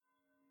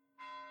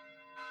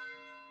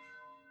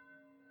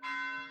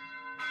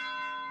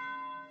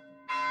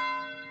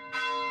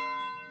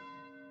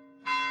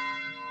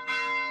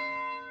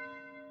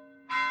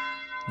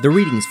The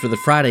readings for the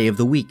Friday of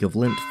the week of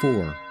Lent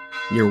 4,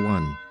 Year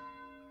 1.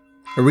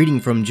 A reading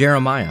from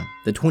Jeremiah,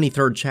 the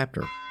 23rd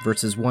chapter,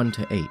 verses 1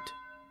 to 8.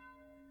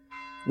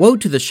 Woe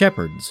to the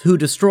shepherds who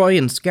destroy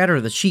and scatter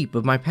the sheep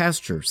of my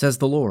pasture, says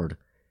the Lord.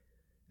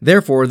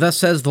 Therefore thus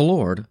says the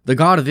Lord, the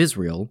God of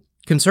Israel,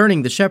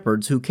 concerning the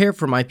shepherds who care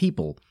for my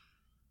people.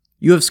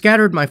 You have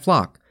scattered my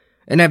flock,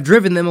 and have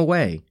driven them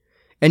away,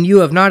 and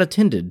you have not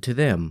attended to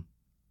them.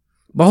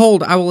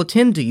 Behold, I will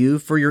attend to you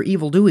for your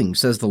evil doing,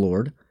 says the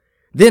Lord.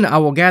 Then I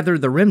will gather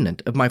the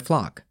remnant of my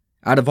flock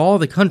out of all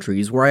the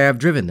countries where I have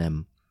driven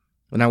them,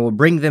 and I will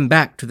bring them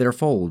back to their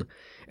fold,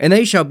 and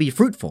they shall be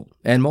fruitful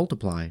and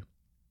multiply.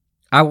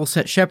 I will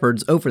set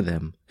shepherds over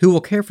them, who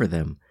will care for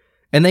them,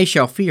 and they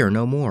shall fear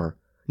no more,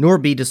 nor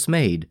be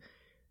dismayed,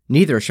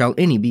 neither shall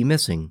any be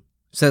missing,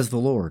 says the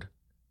Lord.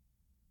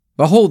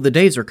 Behold, the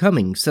days are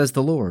coming, says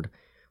the Lord,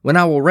 when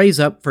I will raise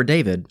up for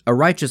David a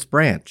righteous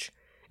branch,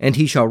 and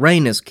he shall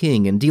reign as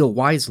king and deal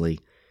wisely,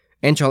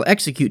 and shall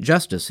execute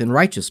justice and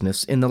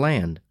righteousness in the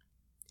land.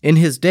 In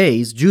his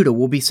days Judah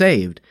will be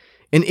saved,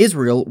 and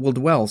Israel will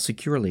dwell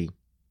securely.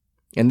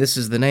 And this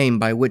is the name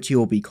by which he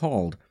will be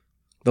called.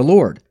 The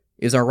Lord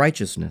is our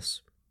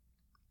righteousness.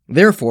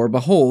 Therefore,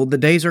 behold, the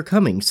days are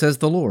coming, says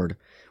the Lord,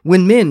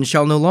 when men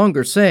shall no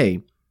longer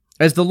say,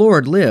 As the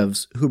Lord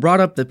lives, who brought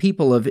up the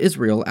people of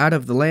Israel out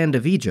of the land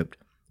of Egypt,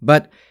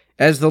 but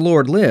As the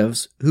Lord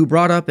lives, who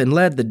brought up and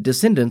led the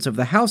descendants of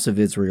the house of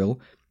Israel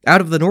out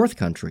of the north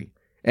country,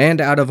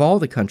 and out of all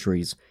the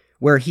countries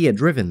where he had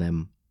driven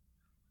them.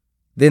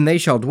 Then they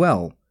shall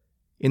dwell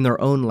in their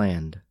own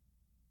land.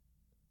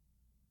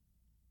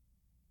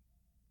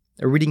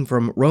 A reading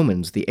from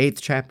Romans, the 8th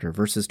chapter,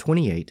 verses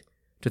 28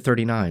 to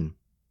 39.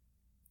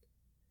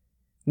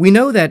 We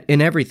know that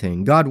in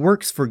everything God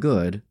works for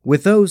good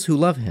with those who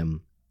love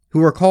him,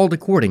 who are called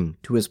according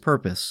to his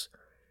purpose.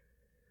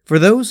 For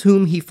those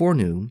whom he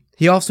foreknew,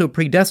 he also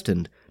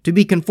predestined to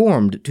be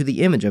conformed to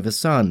the image of his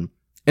Son,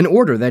 in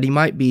order that he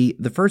might be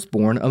the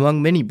firstborn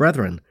among many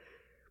brethren.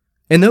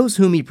 And those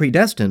whom he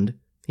predestined,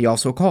 he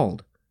also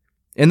called.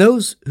 And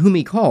those whom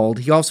he called,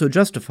 he also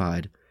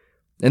justified.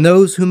 And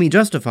those whom he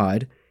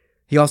justified,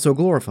 he also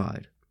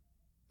glorified.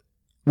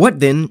 What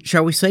then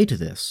shall we say to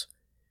this?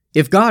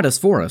 If God is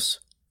for us,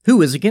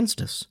 who is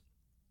against us?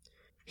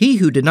 He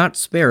who did not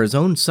spare his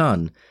own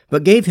Son,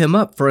 but gave him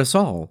up for us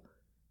all,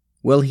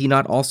 will he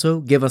not also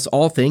give us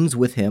all things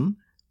with him?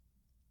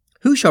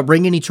 Who shall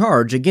bring any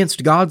charge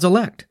against God's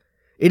elect?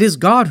 It is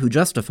God who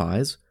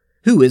justifies.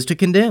 Who is to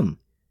condemn?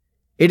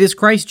 It is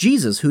Christ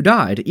Jesus who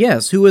died,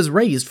 yes, who was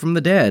raised from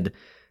the dead,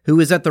 who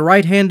is at the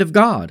right hand of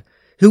God,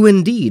 who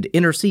indeed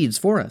intercedes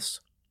for us.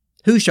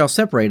 Who shall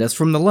separate us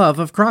from the love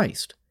of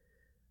Christ?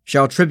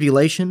 Shall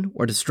tribulation,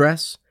 or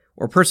distress,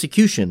 or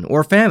persecution,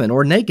 or famine,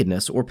 or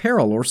nakedness, or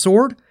peril, or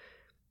sword?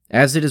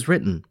 As it is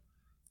written,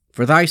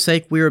 For thy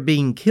sake we are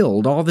being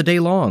killed all the day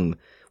long.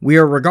 We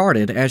are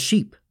regarded as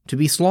sheep to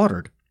be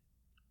slaughtered.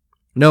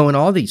 No, in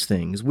all these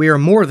things we are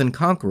more than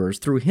conquerors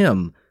through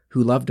him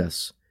who loved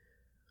us.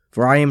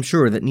 For I am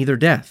sure that neither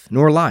death,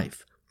 nor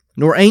life,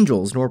 nor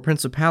angels, nor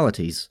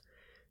principalities,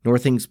 nor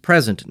things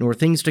present, nor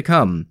things to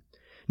come,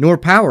 nor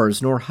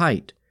powers, nor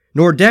height,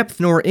 nor depth,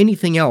 nor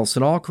anything else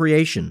in all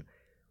creation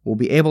will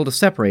be able to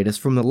separate us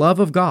from the love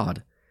of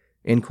God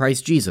in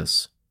Christ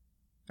Jesus,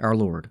 our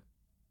Lord.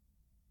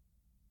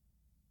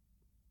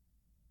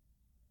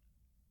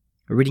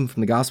 A reading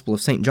from the Gospel of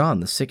St.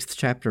 John, the 6th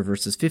chapter,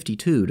 verses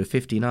 52 to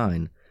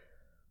 59.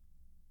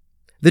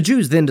 The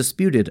Jews then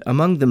disputed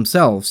among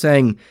themselves,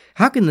 saying,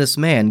 How can this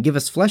man give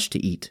us flesh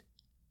to eat?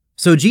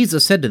 So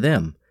Jesus said to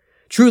them,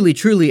 Truly,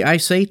 truly, I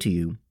say to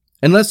you,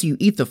 unless you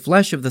eat the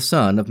flesh of the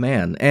Son of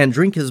Man and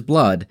drink his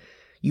blood,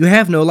 you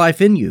have no life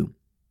in you.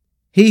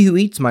 He who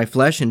eats my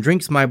flesh and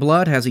drinks my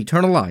blood has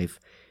eternal life,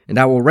 and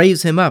I will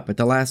raise him up at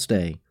the last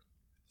day.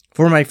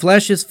 For my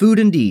flesh is food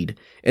indeed,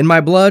 and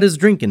my blood is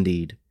drink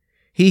indeed.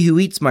 He who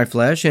eats my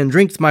flesh and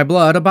drinks my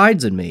blood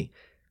abides in me,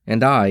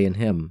 and I in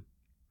him.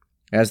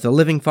 As the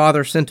living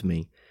Father sent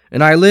me,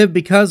 and I live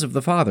because of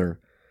the Father,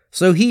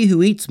 so he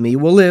who eats me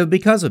will live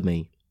because of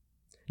me.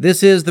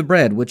 This is the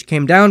bread which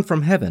came down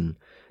from heaven,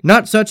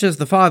 not such as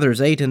the fathers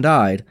ate and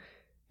died.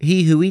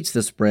 He who eats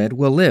this bread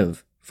will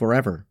live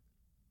forever.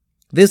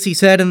 This he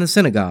said in the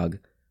synagogue,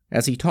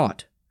 as he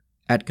taught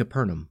at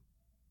Capernaum.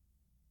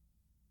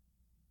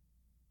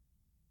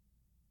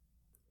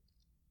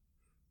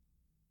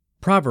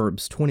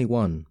 Proverbs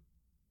 21.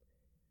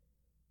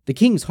 The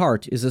king's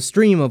heart is a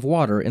stream of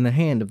water in the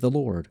hand of the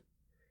Lord.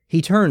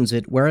 He turns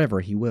it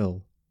wherever he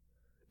will.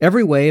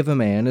 Every way of a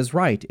man is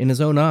right in his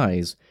own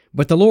eyes,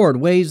 but the Lord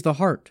weighs the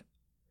heart.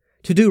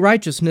 To do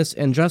righteousness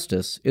and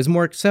justice is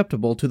more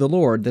acceptable to the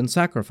Lord than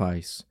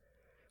sacrifice.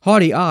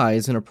 Haughty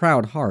eyes and a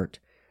proud heart,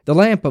 the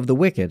lamp of the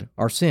wicked,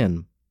 are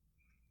sin.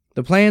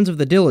 The plans of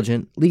the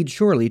diligent lead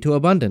surely to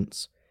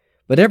abundance,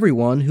 but every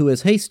one who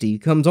is hasty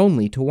comes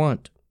only to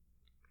want.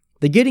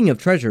 The getting of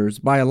treasures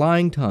by a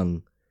lying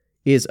tongue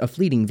is a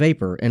fleeting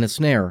vapor and a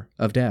snare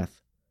of death.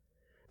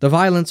 The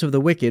violence of the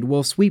wicked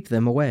will sweep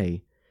them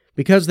away,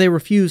 because they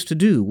refuse to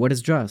do what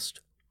is just.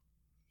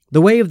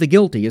 The way of the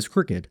guilty is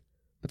crooked,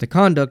 but the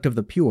conduct of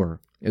the pure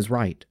is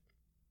right.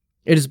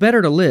 It is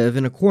better to live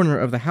in a corner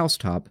of the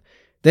housetop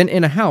than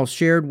in a house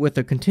shared with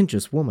a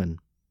contentious woman.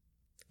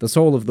 The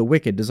soul of the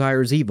wicked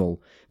desires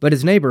evil, but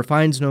his neighbor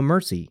finds no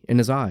mercy in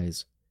his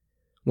eyes.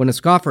 When a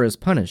scoffer is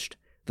punished,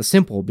 the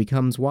simple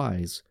becomes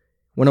wise.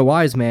 When a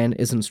wise man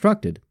is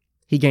instructed,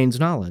 he gains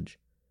knowledge.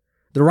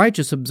 The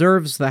righteous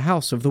observes the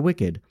house of the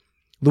wicked.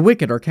 The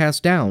wicked are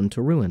cast down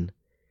to ruin.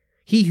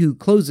 He who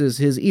closes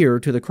his ear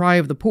to the cry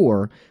of the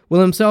poor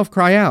will himself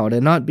cry out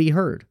and not be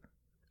heard.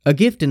 A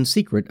gift in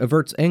secret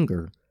averts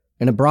anger,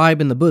 and a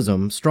bribe in the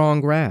bosom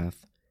strong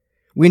wrath.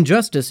 When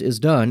justice is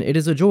done, it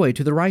is a joy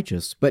to the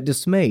righteous, but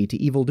dismay to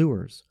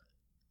evildoers.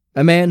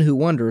 A man who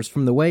wanders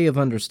from the way of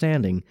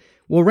understanding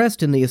will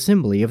rest in the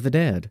assembly of the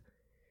dead.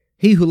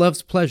 He who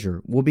loves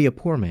pleasure will be a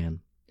poor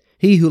man.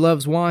 He who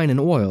loves wine and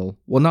oil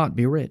will not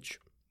be rich.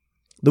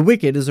 The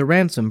wicked is a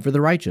ransom for the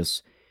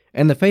righteous,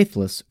 and the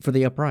faithless for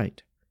the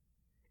upright.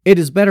 It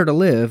is better to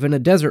live in a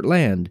desert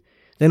land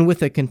than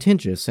with a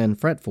contentious and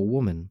fretful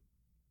woman.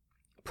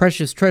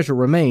 Precious treasure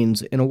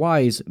remains in a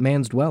wise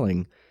man's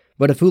dwelling,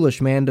 but a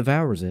foolish man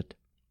devours it.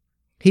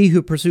 He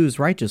who pursues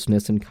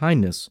righteousness and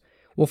kindness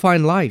will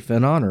find life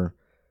and honor.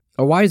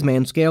 A wise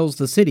man scales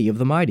the city of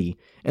the mighty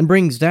and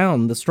brings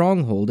down the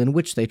stronghold in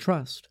which they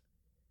trust.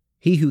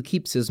 He who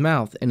keeps his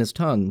mouth and his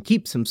tongue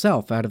keeps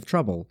himself out of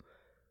trouble.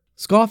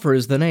 Scoffer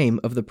is the name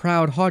of the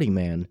proud, haughty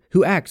man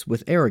who acts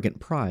with arrogant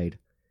pride.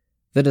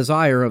 The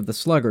desire of the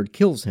sluggard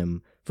kills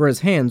him, for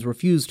his hands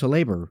refuse to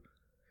labor.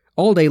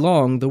 All day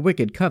long the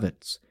wicked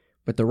covets,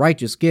 but the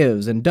righteous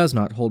gives and does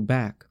not hold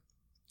back.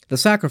 The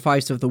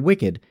sacrifice of the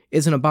wicked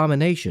is an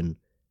abomination.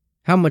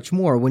 How much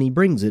more when he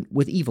brings it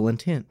with evil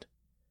intent?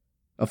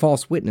 A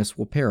false witness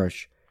will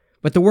perish,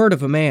 but the word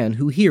of a man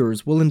who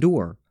hears will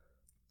endure.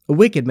 A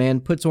wicked man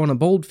puts on a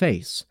bold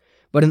face,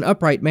 but an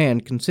upright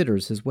man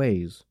considers his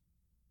ways.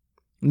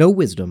 No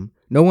wisdom,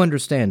 no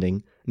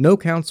understanding, no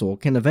counsel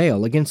can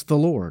avail against the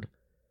Lord.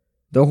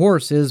 The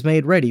horse is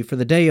made ready for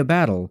the day of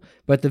battle,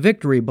 but the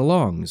victory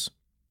belongs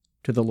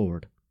to the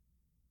Lord.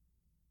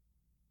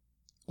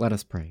 Let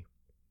us pray.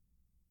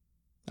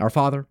 Our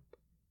Father,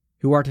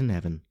 who art in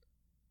heaven,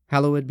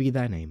 hallowed be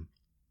thy name.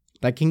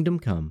 Thy kingdom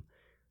come,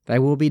 thy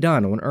will be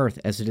done on earth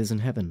as it is in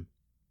heaven.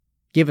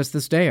 Give us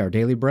this day our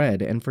daily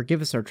bread, and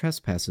forgive us our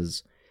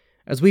trespasses,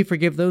 as we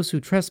forgive those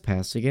who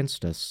trespass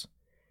against us.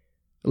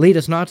 Lead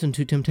us not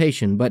into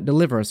temptation, but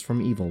deliver us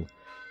from evil.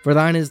 For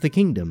thine is the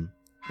kingdom,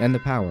 and the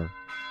power,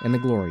 and the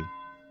glory,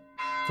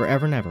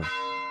 forever and ever.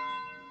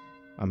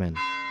 Amen.